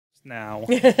now.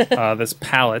 This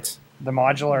palette. The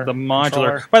modular. The modular.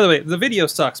 Controller. By the way, the video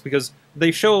sucks because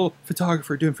they show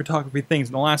photographer doing photography things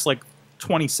in the last like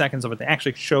 20 seconds of it. They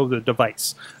actually show the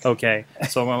device. Okay,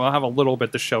 so I'll have a little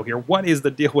bit to show here. What is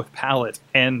the deal with palette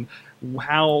and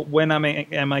when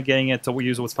am I getting it to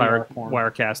use with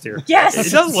Wirecast here? Yes,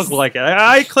 it does look like it.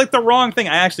 I clicked the wrong thing.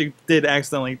 I actually did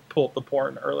accidentally pull up the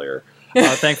port earlier.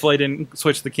 Thankfully, I didn't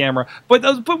switch the camera. But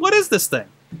what is this thing?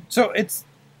 So it's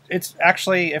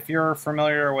actually, if you're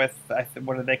familiar with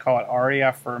what do they call it,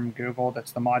 Aria from Google,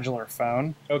 that's the modular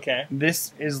phone. Okay.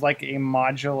 This is like a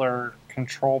modular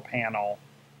control panel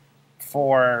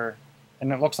for,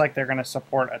 and it looks like they're going to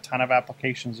support a ton of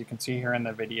applications. You can see here in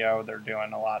the video they're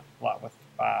doing a lot with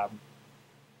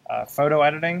photo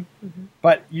editing,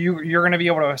 but you're going to be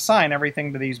able to assign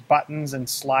everything to these buttons and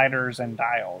sliders and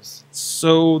dials.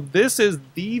 So this is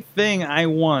the thing I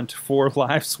want for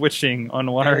live switching on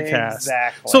Wirecast.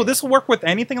 Exactly. So this will work with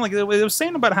anything. Like it was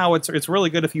saying about how it's really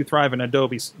good if you thrive in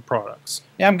Adobe products.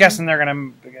 Yeah, I'm guessing they're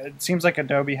going to. It seems like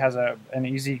Adobe has an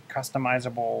easy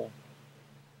customizable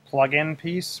plug-in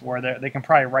piece where they can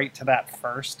probably write to that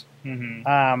first.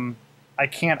 I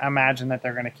can't imagine that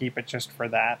they're going to keep it just for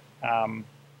that.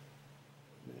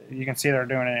 You can see they're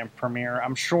doing it in Premiere.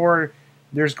 I'm sure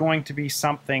there's going to be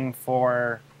something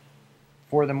for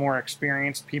the more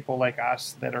experienced people like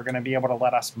us that are going to be able to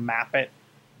let us map it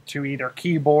to either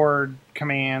keyboard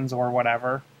commands or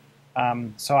whatever.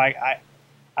 So I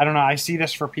don't know. I see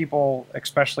this for people,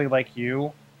 especially like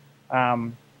you,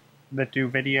 that do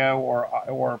video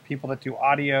or people that do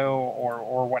audio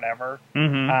or whatever.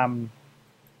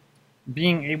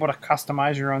 Being able to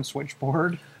customize your own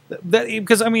switchboard.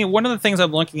 Because I mean, one of the things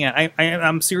I'm looking at,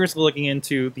 I'm seriously looking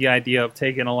into the idea of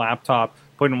taking a laptop,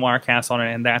 putting Wirecast on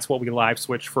it, and that's what we live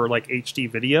switch for like HD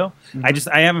video.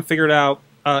 I haven't figured out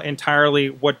entirely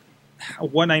what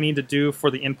I need to do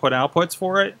for the input outputs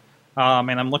for it.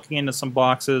 And I'm looking into some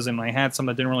boxes, and I had some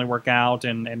that didn't really work out,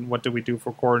 and what do we do for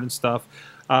record and stuff.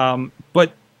 And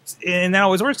that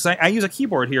always works because I use a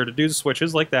keyboard here to do the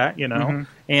switches like that, you know.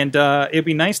 And it'd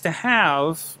be nice to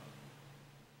have.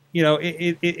 You know,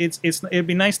 it'd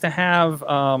be nice to have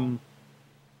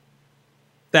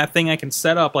that thing I can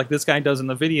set up like this guy does in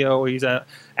the video. He's at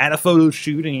a photo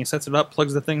shoot and he sets it up,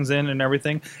 plugs the things in and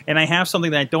everything. And I have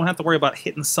something that I don't have to worry about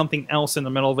hitting something else in the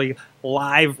middle of a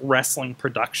live wrestling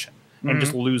production and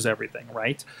just lose everything,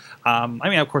 right? I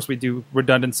mean, of course, we do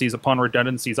redundancies upon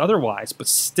redundancies otherwise, but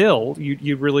still,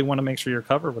 you really want to make sure you're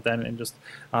covered with that. And just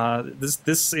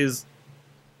this is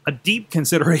a deep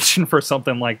consideration for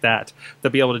something like that,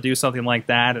 to be able to do something like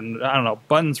that, and I don't know,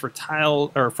 buttons for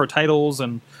titles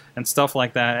and stuff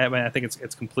like that. I mean, I think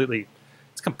it's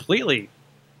completely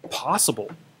possible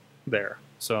there.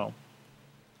 So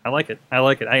I like it. I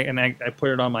put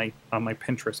it on my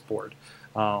Pinterest board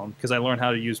because I learned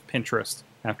how to use Pinterest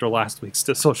after last week's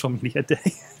social media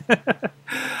day.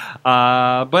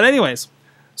 But anyways.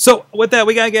 So with that,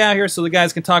 we gotta get out of here so the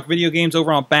guys can talk video games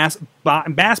over on Bass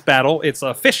Battle. It's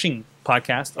a fishing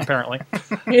podcast, apparently.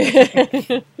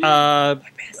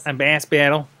 And Bass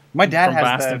Battle. My dad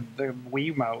has the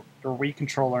Wiimote or Wii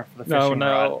controller for the fishing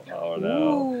rod. Oh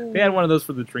no! They had one of those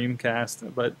for the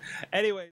Dreamcast, but anyway.